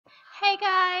Hey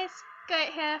guys,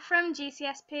 Goat here from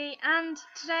GCSP, and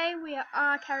today we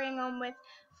are carrying on with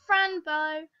Fran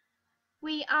Bow.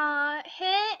 We are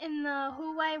here in the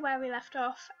hallway where we left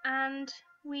off, and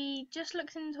we just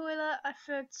looked in the toilet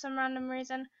for some random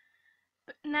reason.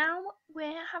 But now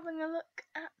we're having a look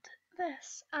at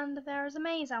this, and there is a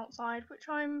maze outside, which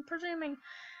I'm presuming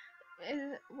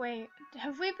is... Wait,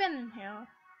 have we been in here?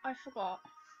 I forgot.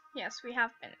 Yes, we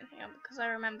have been in here, because I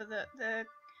remember that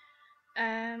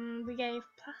we gave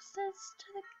plasters to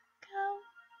the girl,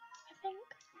 I think.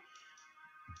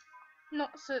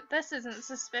 Not so. This isn't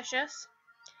suspicious.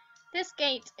 This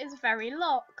gate is very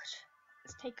locked.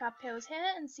 Let's take our pills here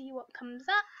and see what comes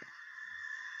up.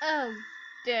 Oh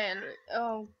dear.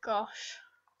 Oh gosh.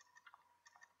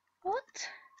 What?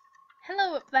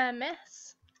 Hello up there,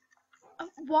 miss.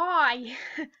 Why?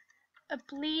 A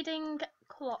bleeding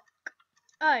clock.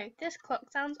 Oh, this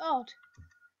clock sounds odd.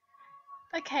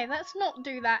 Okay, let's not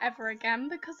do that ever again,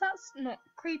 because that's not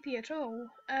creepy at all.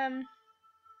 Can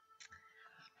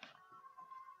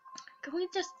we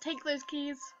just take those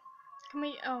keys? Can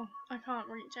we? Oh, I can't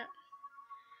reach it.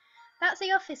 That's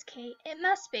the office key. It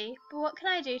must be, but what can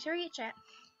I do to reach it?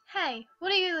 Hey,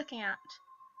 what are you looking at?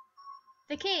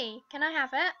 The key. Can I have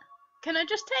it? Can I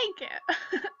just take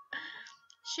it?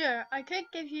 Sure, I could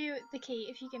give you the key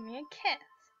if you give me a kiss.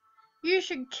 You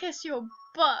should kiss your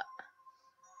butt.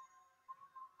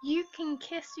 You can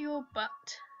kiss your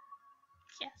butt.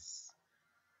 Yes.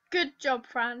 Good job,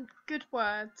 Fran. Good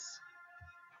words.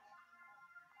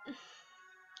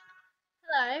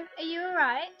 Hello, are you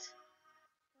alright? What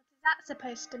is that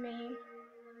supposed to mean?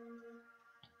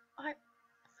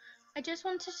 I just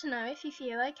wanted to know if you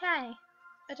feel okay.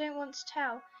 I don't want to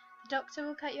tell. The doctor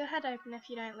will cut your head open if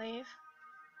you don't leave.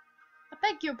 I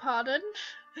beg your pardon?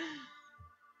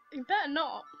 You better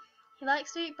not. He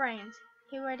likes to eat brains.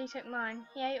 He already took mine.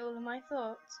 He ate all of my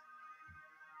thoughts.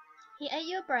 He ate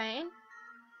your brain?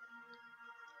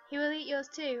 He will eat yours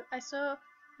too. I saw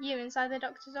you inside the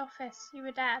doctor's office. You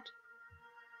were dead.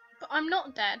 But I'm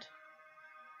not dead.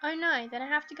 Oh no, then I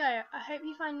have to go. I hope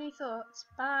you find new thoughts.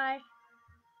 Bye.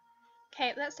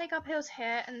 Okay, let's take our pills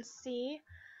here and see.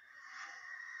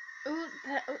 Ooh, is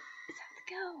that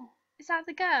the girl? Is that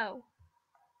the girl?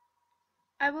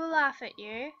 I will laugh at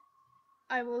you.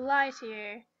 I will lie to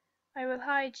you. I will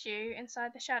hide you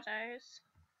inside the shadows.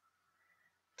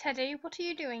 Teddy, what are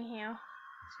you doing here?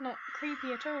 It's not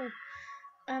creepy at all.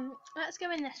 Let's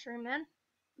go in this room then.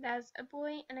 There's a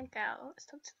boy and a girl. Let's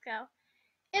talk to the girl.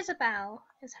 Isabel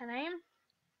is her name.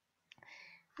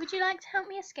 Would you like to help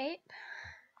me escape?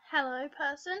 Hello,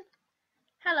 person.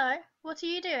 Hello, what are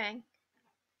you doing?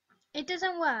 It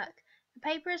doesn't work. The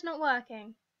paper is not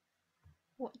working.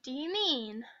 What do you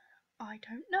mean? I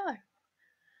don't know.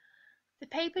 The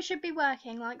paper should be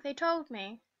working like they told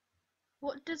me.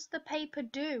 What does the paper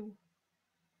do?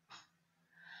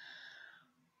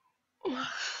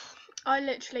 I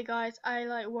literally, guys,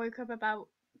 I woke up about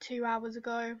 2 hours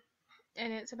ago,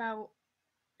 and it's about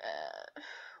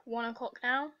 1 o'clock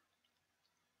now.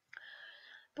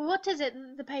 But what is it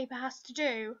that the paper has to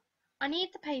do? I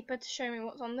need the paper to show me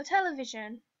what's on the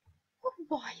television. Well,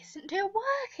 why isn't it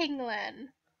working then?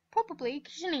 Probably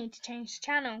because you need to change the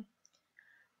channel.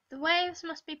 The waves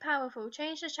must be powerful.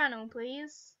 Change the channel,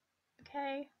 please.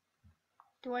 Okay.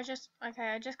 I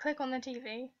just click on the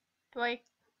TV. Do I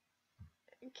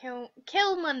kill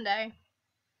Monday?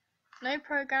 No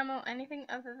program or anything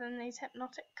other than these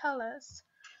hypnotic colours.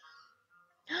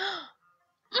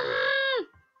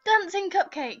 Dancing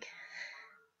cupcake.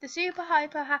 The super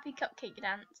hyper happy cupcake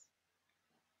dance.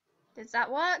 Does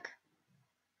that work?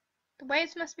 The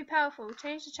waves must be powerful.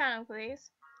 Change the channel,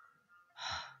 please.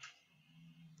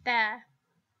 There.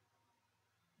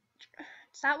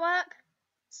 Does that work?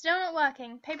 Still not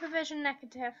working. Paper vision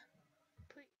negative.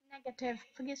 Negative.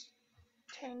 Please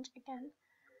change again.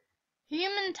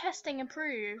 Human testing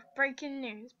approved. Breaking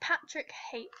news. Patrick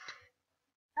Haight.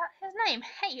 That's his name.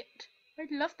 Haight. I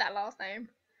love that last name.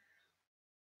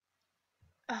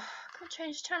 Oh, I can't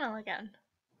change the channel again.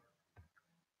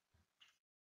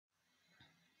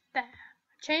 There.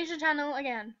 Change the channel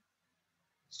again.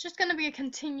 It's just going to be a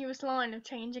continuous line of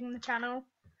changing the channel.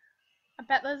 I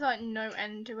bet there's like no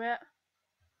end to it.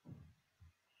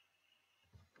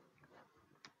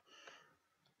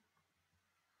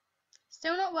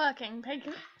 Still not working.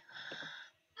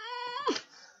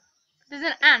 There's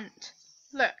an ant.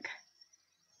 Look.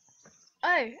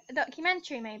 Oh, a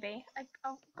documentary maybe.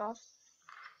 Oh god.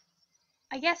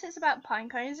 I guess it's about pine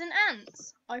cones and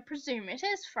ants. I presume it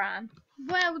is, Fran.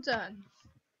 Well done.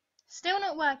 Still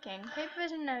not working. Paper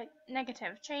vision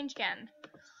negative. Change again.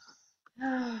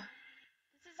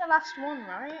 This is the last one,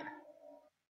 right?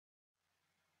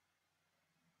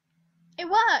 It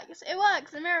works! It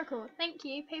works! A miracle! Thank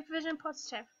you, Paper Vision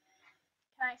Positive.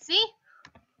 Can I see?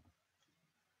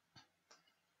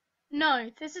 No,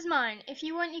 this is mine. If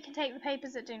you want, you can take the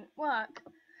papers that didn't work.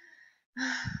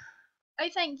 Oh,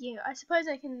 thank you. I suppose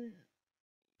I can...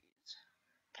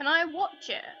 Can I watch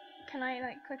it? Can I,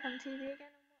 like, click on TV again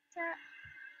and watch it?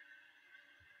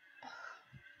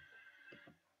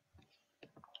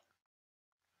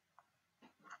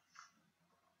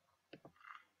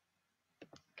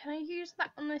 Can I use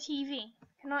that on the TV?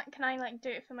 Can I like do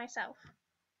it for myself?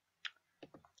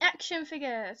 Action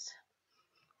figures.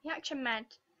 The Action Med.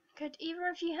 Could either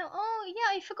of you help? Oh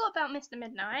yeah, I forgot about Mr.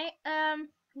 Midnight.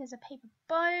 There's a paper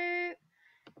boat.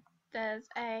 There's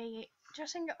a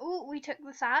dressing. Oh, we took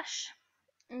the sash.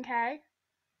 Okay.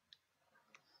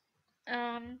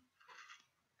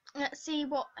 Let's see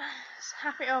what's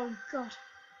happening. Oh god.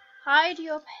 Hide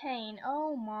your pain.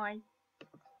 Oh my.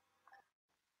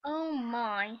 Oh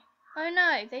my. Oh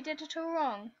no, they did it all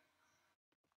wrong.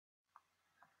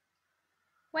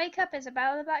 Wake up,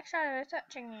 Isabel. The Black Shadow is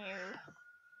touching you.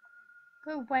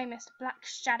 Go away, Mr. Black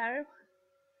Shadow.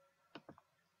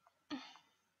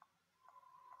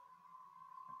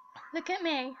 Look at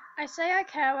me. I say I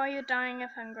care while you're dying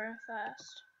of hunger and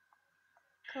thirst.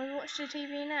 Can we watch the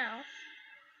TV now?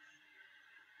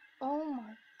 Oh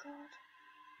my god.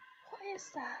 What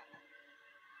is that?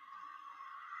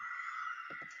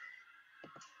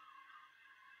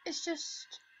 It's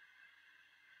just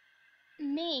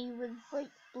me with like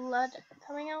blood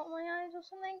coming out of my eyes or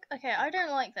something. Okay, I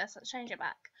don't like this. Let's change it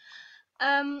back.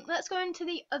 Let's go into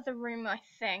the other room, I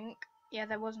think. Yeah,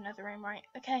 there was another room, right?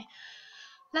 Okay.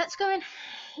 Let's go in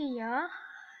here.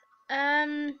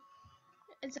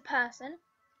 It's a person.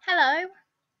 Hello.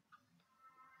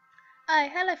 Oh,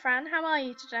 hello, Fran. How are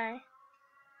you today?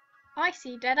 I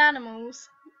see dead animals,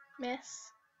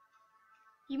 miss.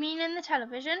 You mean in the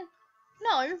television?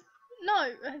 No.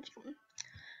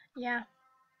 Yeah.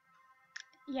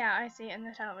 Yeah, I see it in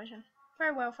the television.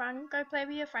 Very well, Fran. Go play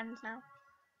with your friends now.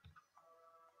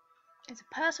 It's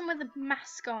a person with a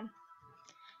mask on.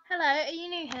 Hello, are you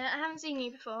new here? I haven't seen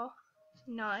you before.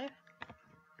 No. Are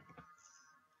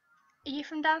you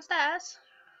from downstairs?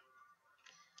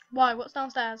 Why, what's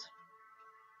downstairs?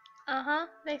 Uh-huh,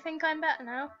 they think I'm better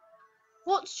now.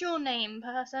 What's your name,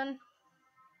 person?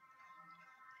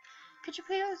 Could you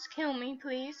please kill me,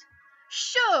 please?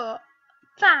 Sure!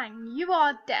 Bang! You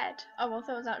are dead. Oh, well, I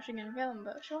thought I was actually going to kill him,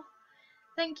 but sure.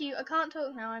 Thank you, I can't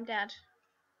talk now, I'm dead.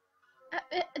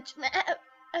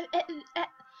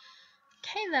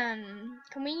 Okay then,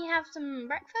 can we have some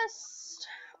breakfast?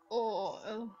 Or,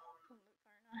 oh, very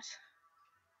nice.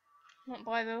 Not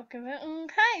by the look of it.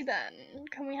 Okay then,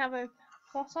 can we have a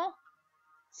croissant?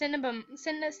 Cinnabon. Is he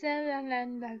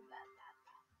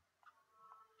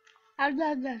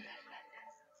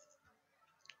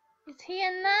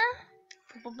in there?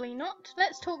 Probably not.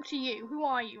 Let's talk to you. Who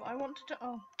are you? I want to.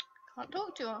 Oh, can't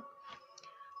talk to her.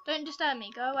 Don't disturb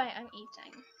me. Go away. I'm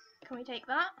eating. Can we take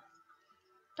that?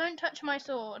 Don't touch my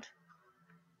sword.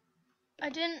 I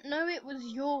didn't know it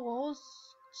was yours.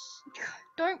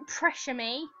 Don't pressure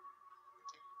me.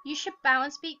 You should bow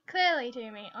and speak clearly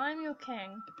to me. I'm your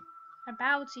king. I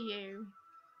bow to you.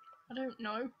 I don't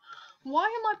know. Why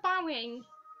am I bowing?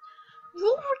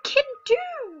 You're a kid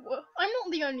too! I'm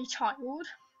not the only child.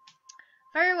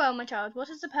 Very well, my child. What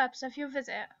is the purpose of your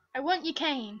visit? I want your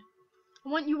cane. I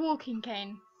want your walking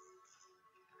cane.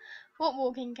 What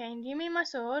walking cane? Do you mean my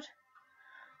sword?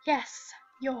 Yes,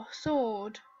 your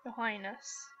sword, your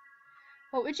highness.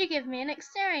 What would you give me in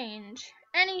exchange?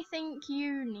 Anything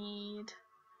you need,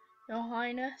 your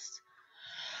highness.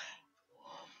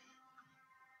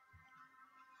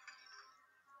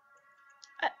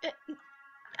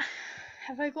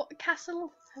 Have I got a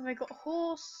castle? Have I got a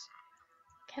horse?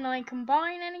 Can I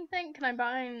combine anything? Can I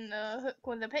combine a hook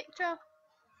with a picture?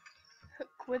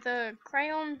 Hook with a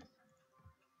crayon?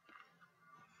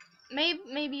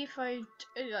 Maybe if I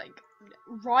like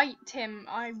write him,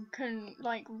 I can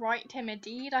like write him a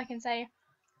deed. I can say,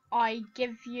 I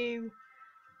give you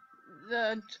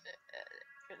a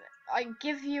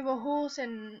horse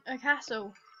in a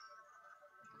castle.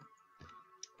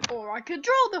 Or I could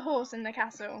draw the horse in the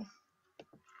castle.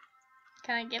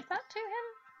 Can I give that to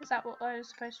him? Is that what I was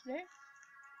supposed to do?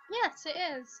 Yes, it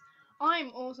is.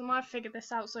 I'm awesome. I figured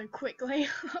this out so quickly.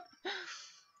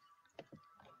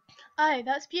 Oh,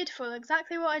 that's beautiful.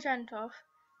 Exactly what I dreamt of.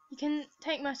 You can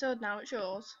take my sword now. It's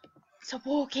yours. It's a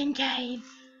walking cane.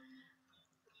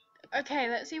 Okay,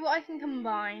 let's see what I can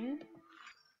combine.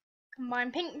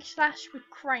 Combine pink slash with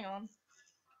crayon.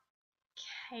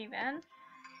 Okay then.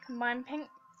 Combine pink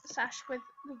slash with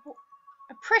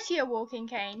a prettier walking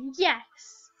cane.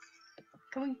 Yes!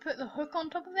 Can we put the hook on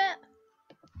top of it?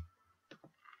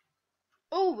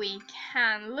 Oh, we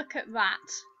can. Look at that.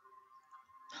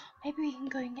 Maybe we can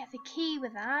go and get the key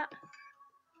with that.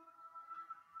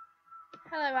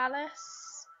 Hello,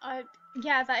 Alice.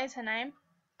 Yeah, that is her name.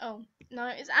 Oh, no,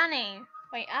 it's Annie.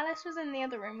 Wait, Alice was in the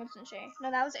other room, wasn't she?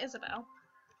 No, that was Isabel.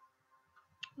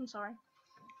 I'm sorry.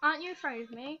 Aren't you afraid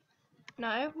of me?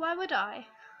 No, why would I?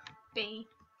 B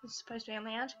is supposed to be on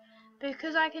the edge.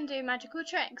 Because I can do magical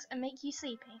tricks and make you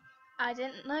sleepy. I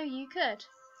didn't know you could.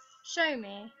 Show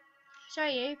me. Show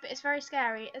you, but it's very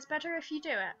scary. It's better if you do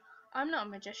it. I'm not a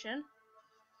magician.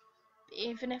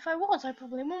 Even if I was, I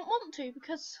probably wouldn't want to,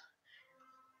 because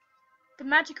the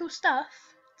magical stuff,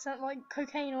 it's not like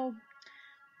cocaine or...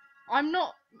 I'm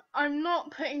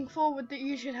not putting forward that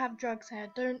you should have drugs here.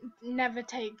 Don't never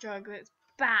take drugs. It's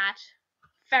bad.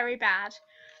 Very bad.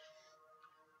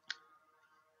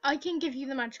 I can give you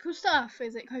the magical stuff.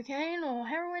 Is it cocaine or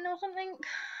heroin or something?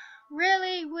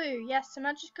 Really? Woo. Yes, the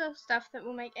magical stuff that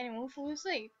will make anyone fall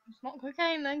asleep. It's not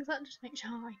cocaine then, because that just makes you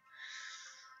high.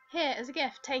 Here, as a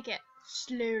gift, take it.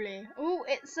 Slowly. Oh,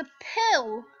 it's a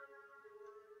pill!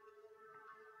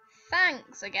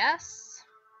 Thanks, I guess.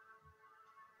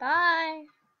 Bye.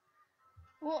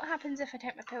 What happens if I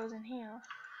take my pills in here?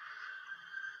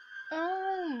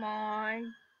 Oh my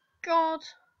god.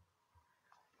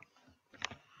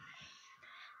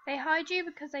 They hide you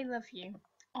because they love you.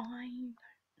 I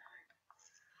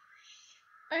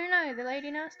don't know. Oh no, the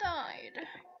lady nurse died.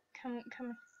 Come.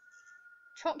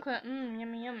 Chocolate,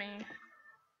 yummy yummy. I don't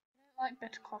like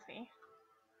bitter coffee.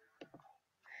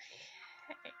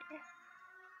 Okay.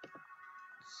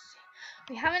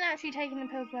 We haven't actually taken the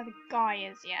pills where the guy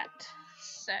is yet,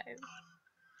 so...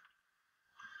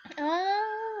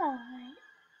 Oh my...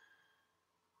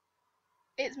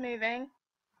 It's moving.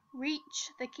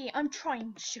 Reach the key. I'm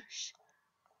trying, shush.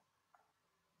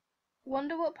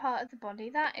 Wonder what part of the body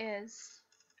that is.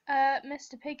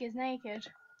 Mr. Pig is naked.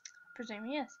 Presume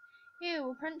he is.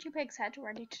 Ew, crunchy pig's head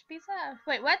ready to be served.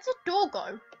 Wait, where's the door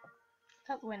go?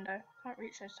 Out the window. Can't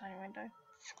reach those tiny windows.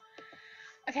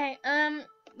 Okay,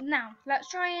 now, let's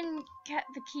try and get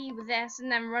the key with this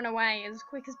and then run away as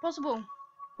quick as possible.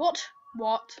 What?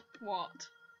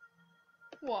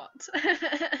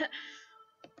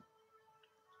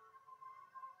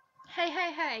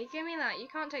 Hey, give me that. You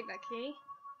can't take that key.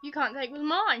 You can't take what's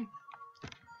mine.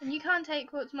 And you can't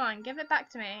take what's mine. Give it back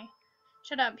to me.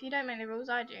 Shut up, you don't make the rules,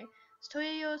 I do. This toy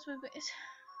of yours with...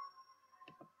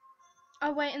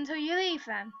 I'll wait until you leave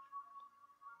then.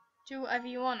 Do whatever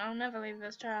you want, I'll never leave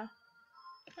this chair.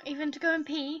 Not even to go and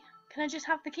pee. Can I just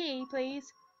have the key,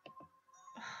 please?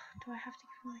 Do I have to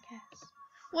give him a kiss?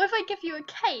 What if I give you a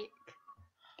cake?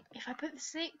 If I put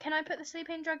the can I put the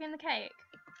sleeping drug in the cake?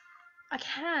 I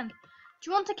can. Do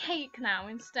you want a cake now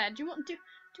instead? Do you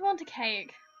want a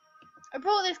cake? I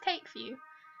brought this cake for you.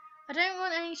 I don't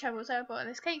want any trouble, so I brought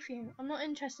this cake for you. I'm not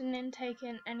interested in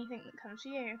taking anything that comes to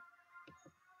you.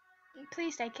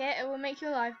 Please take it. It will make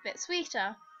your life a bit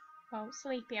sweeter. Well,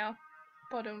 sleepier.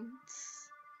 Bottom.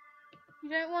 You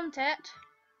don't want it?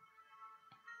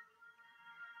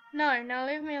 No, now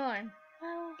leave me alone.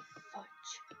 Well,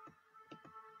 fudge.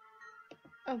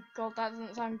 Oh god, that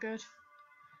doesn't sound good.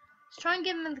 Let's try and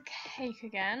give him the cake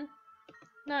again.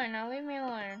 No, now leave me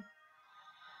alone.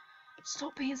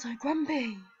 Stop being so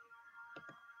grumpy.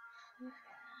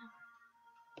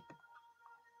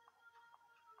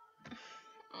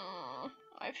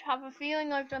 I have a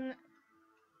feeling I've done...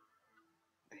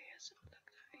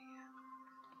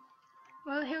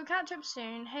 Well, he'll catch up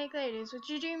soon. Hey, ladies, would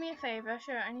you do me a favour?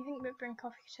 Sure, anything but bring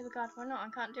coffee to the guard. Why not? I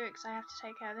can't do it because I have to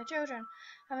take care of the children.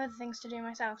 I have other things to do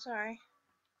myself, sorry.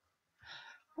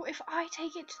 What if I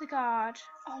take it to the guard?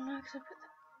 Oh no, because I put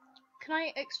the... Can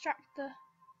I extract the...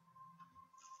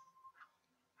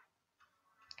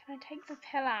 Can I take the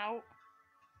pill out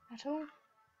at all?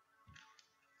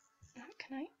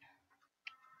 Can I?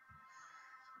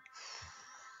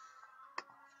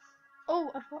 Oh,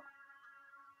 I've got...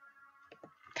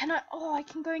 Can I? Oh, I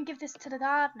can go and give this to the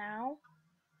guard now.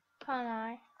 Can't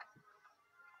I?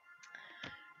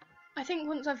 I think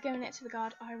once I've given it to the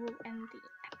guard, I will end the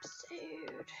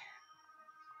episode.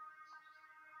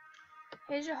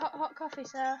 Here's your hot coffee,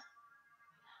 sir.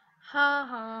 Ha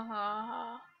ha ha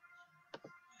ha.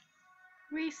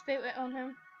 Re-spit it on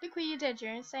him. Look what you did,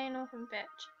 you're an insane orphan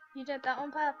bitch. You did that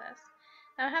on purpose.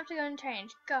 Now I have to go and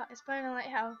change. God, it's burning like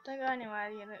hell. Don't go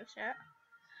anywhere, you little shit.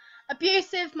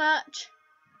 Abusive much.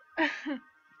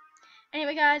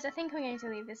 Anyway guys, I think I'm going to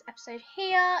leave this episode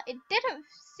here. It didn't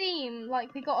seem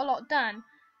like we got a lot done,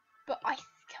 but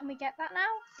can we get that now?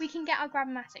 We can get our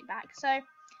Grab-O-Matic back. So,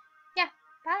 yeah,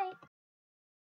 bye.